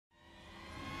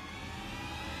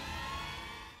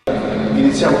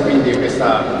Iniziamo quindi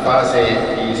questa fase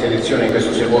di selezione, in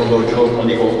questo secondo giorno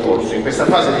di concorso. In questa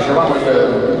fase, dicevamo,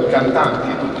 i cantanti,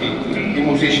 tutti i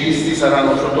musicisti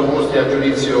saranno sottoposti a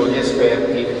giudizio di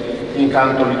esperti in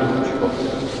canto liturgico.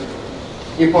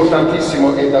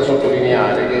 Importantissimo è da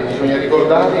sottolineare che bisogna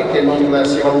ricordare che non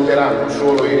si valuteranno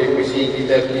solo i requisiti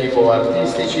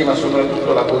tecnico-artistici, ma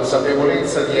soprattutto la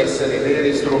consapevolezza di essere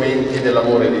veri strumenti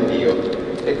dell'amore di Dio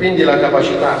e quindi la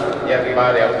capacità di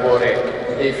arrivare al cuore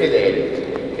dei fedeli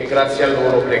che grazie a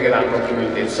loro pregheranno più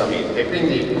intensamente e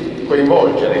quindi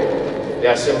coinvolgere le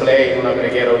assemblee in una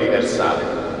preghiera universale.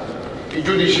 I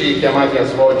giudici chiamati a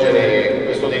svolgere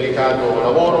questo delicato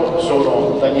lavoro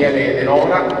sono Daniele De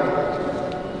Nora,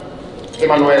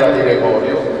 Emanuela Di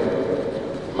Gregorio,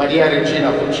 Maria Regina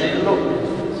Puccello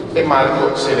e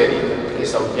Marco Severino, che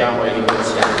salutiamo e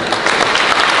ringraziamo.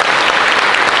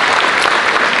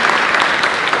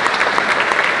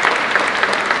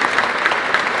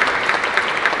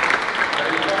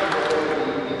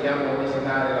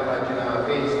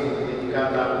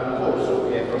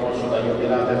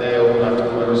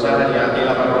 E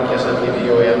la parrocchia San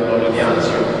Pietro e Antonio di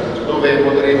Anzio, dove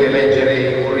potrete leggere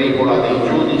il curricula dei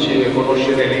giudici e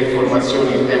conoscere le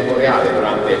informazioni in tempo reale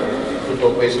durante tutto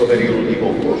questo periodo di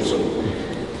concorso.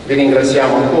 Vi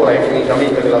ringraziamo ancora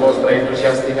infinitamente della vostra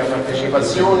entusiastica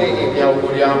partecipazione e vi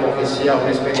auguriamo che sia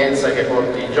un'esperienza che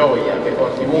porti gioia, che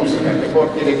porti musica, che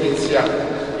porti letizia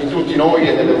in tutti noi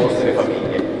e nelle vostre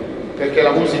famiglie, perché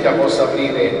la musica possa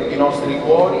aprire i nostri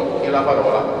cuori e la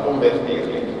parola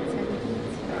convertirli.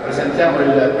 Presentiamo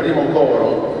il primo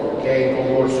coro che è in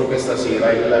concorso questa sera,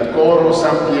 il coro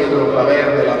San Pietro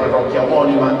Claver della parrocchia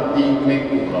omonima di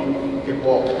Nettuno, che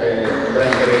può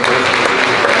prendere posto.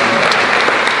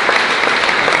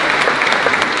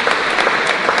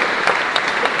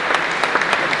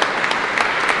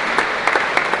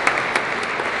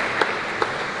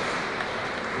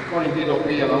 Poi invito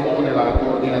qui alla Mone, la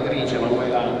coordinatrice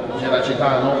Manuela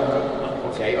Ceracitano,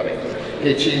 ok, vabbè,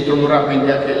 che ci introdurrà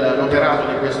quindi anche l'operato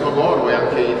di questo coro e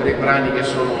anche i 3 brani che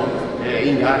sono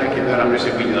in gara e che verranno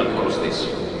eseguiti dal coro stesso.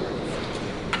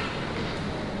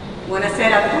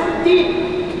 Buonasera a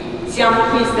tutti, siamo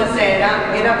qui stasera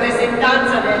in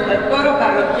rappresentanza del coro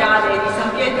parrocchiale di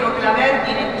San Pietro Claver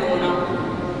di Nettuno.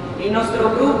 Il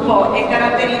nostro gruppo è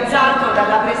caratterizzato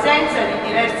dalla presenza di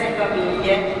diverse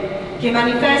famiglie che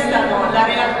manifestano la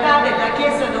realtà della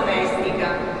Chiesa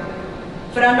domestica.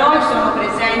 Fra noi sono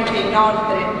presenti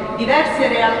inoltre diverse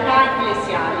realtà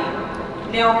ecclesiali,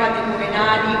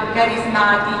 neocatecumenali,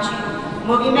 carismatici,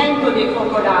 movimento dei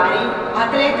focolari,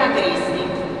 atleta Cristi.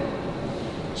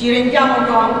 Ci rendiamo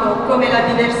conto come la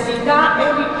diversità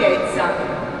è ricchezza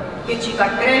che ci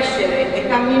fa crescere e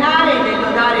camminare nel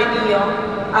lodare Dio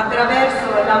attraverso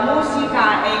la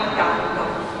musica e il canto.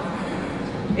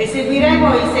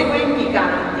 Eseguiremo i seguenti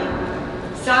canti: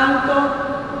 Santo,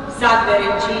 Salve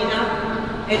Regina,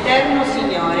 Eterno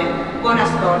Signore. Buon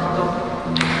ascolto.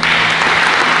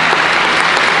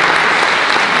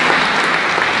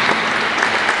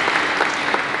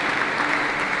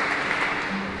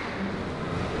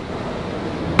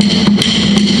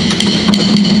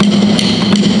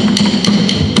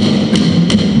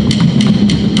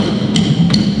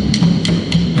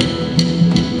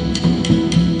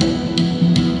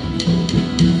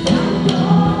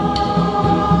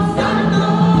 Santo,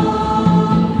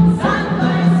 Santo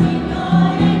è il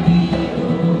Signore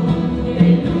Dio.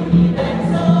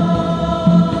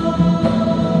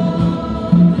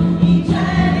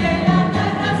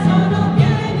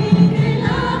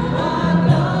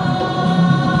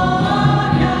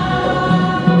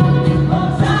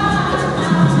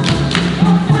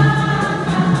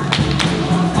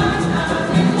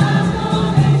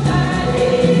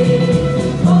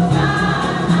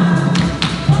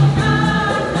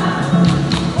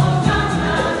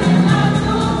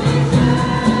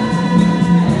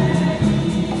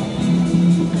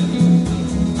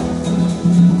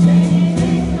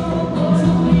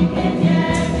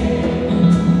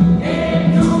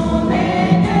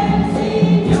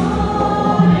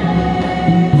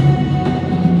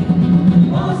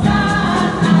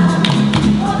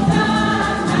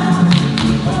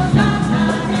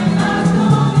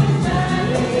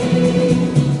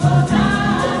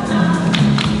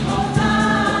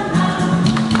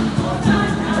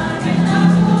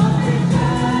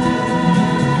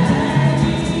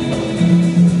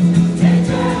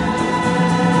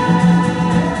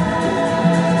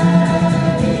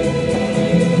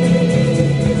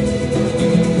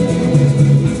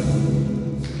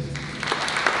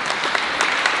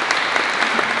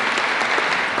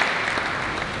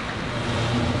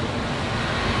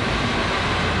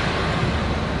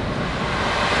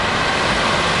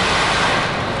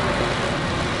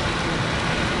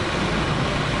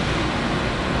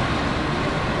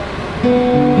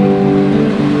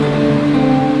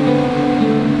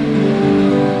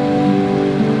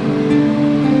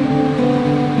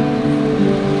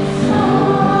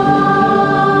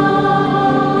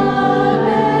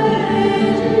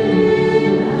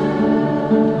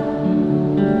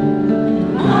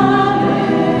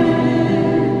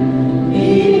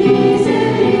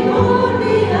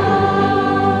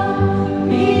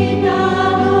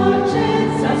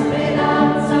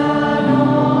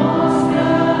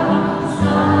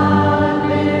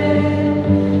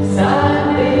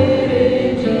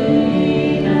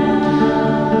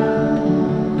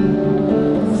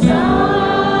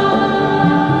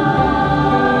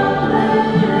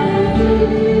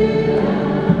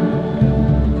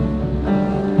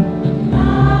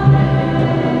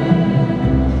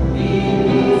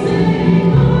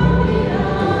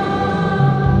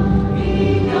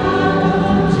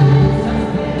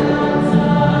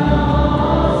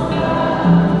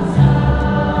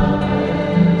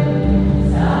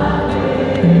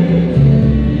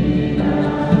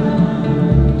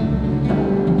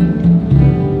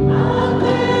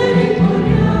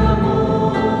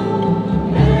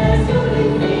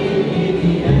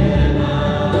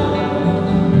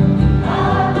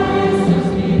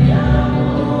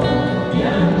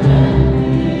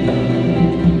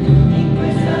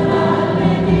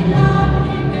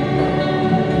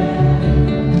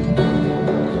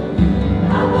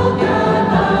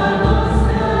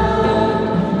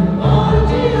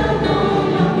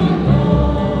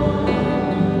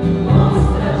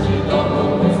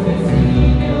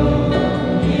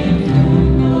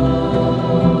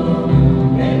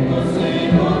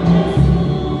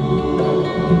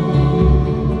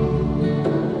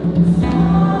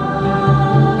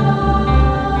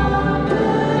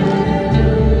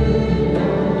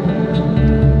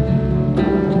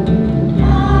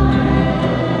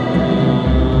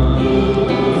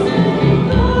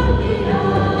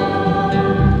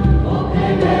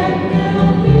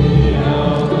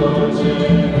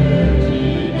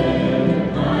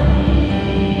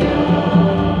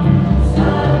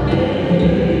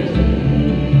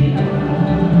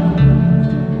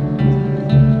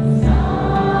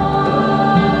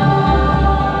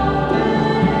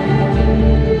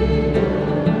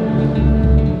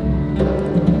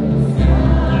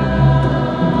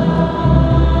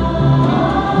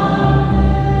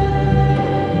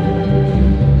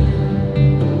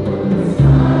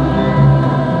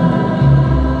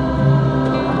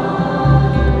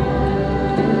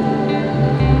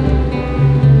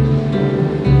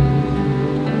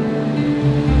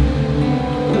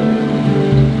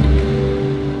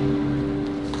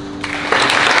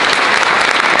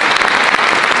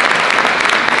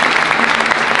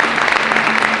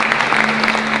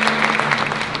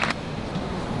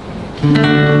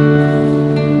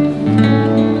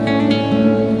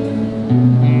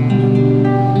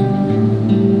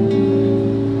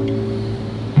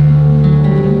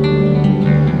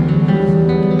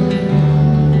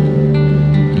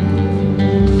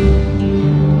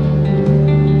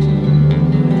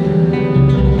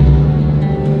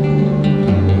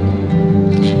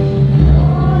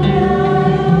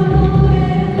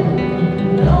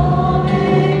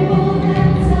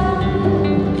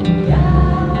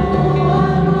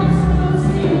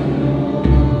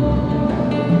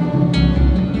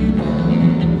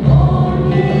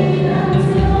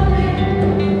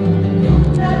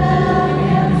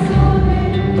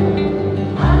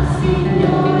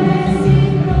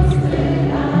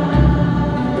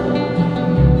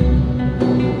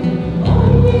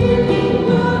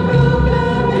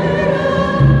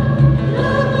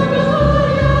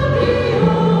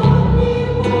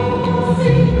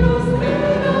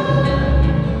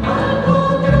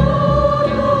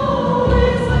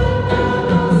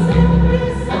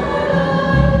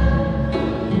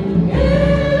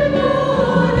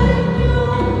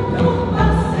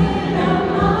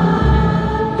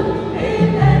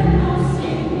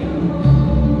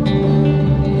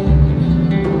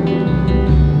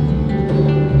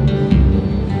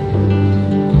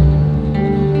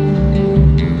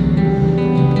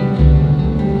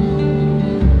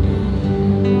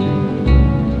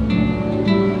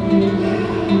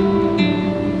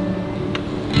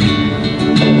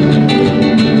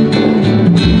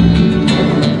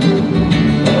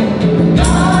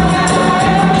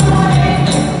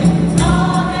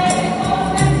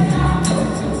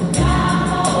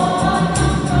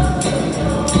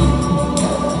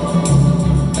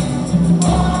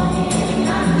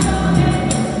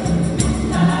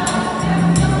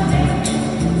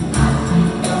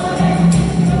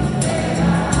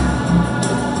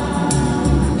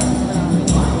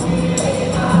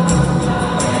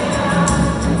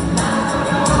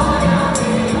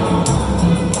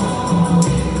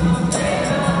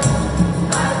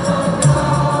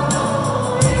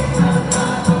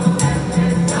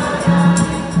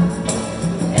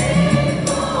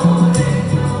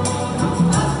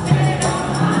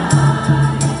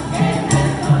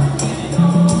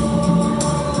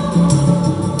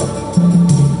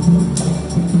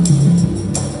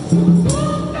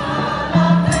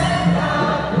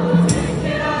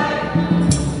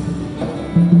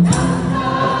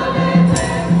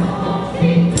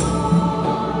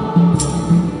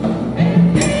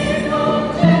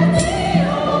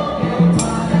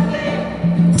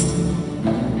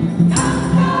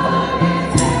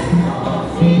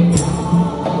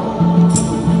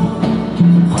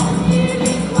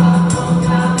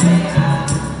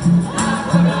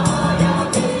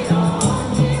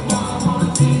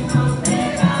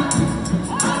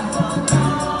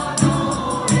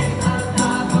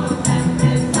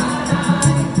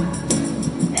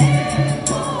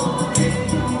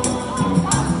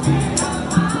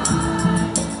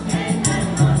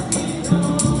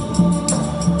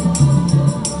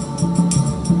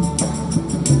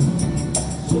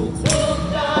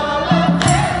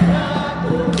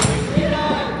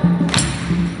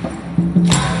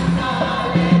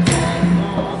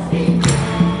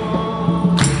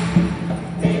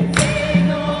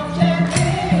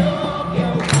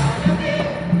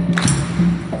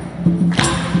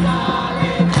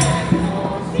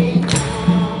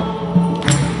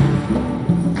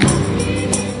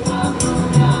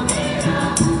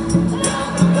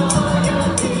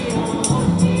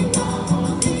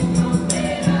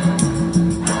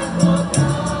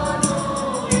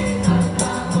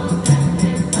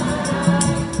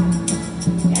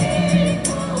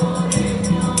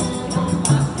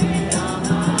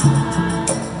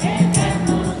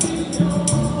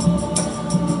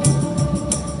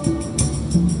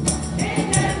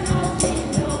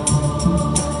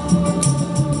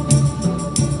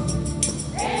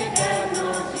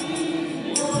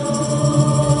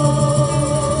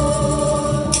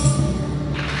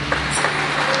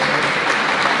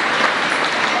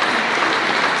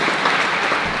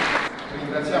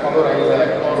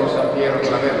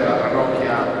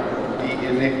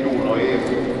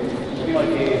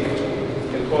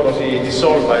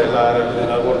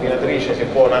 la coordinatrice se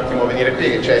può un attimo venire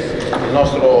qui, c'è il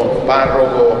nostro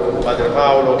parroco Padre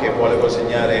Paolo che vuole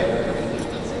consegnare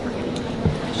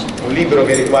un libro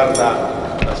che riguarda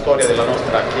la storia della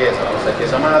nostra Chiesa, la nostra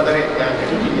Chiesa Madre, e anche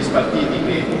tutti gli spartiti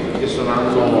che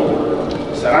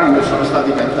saranno e sono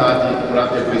stati cantati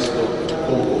durante questo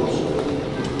concorso.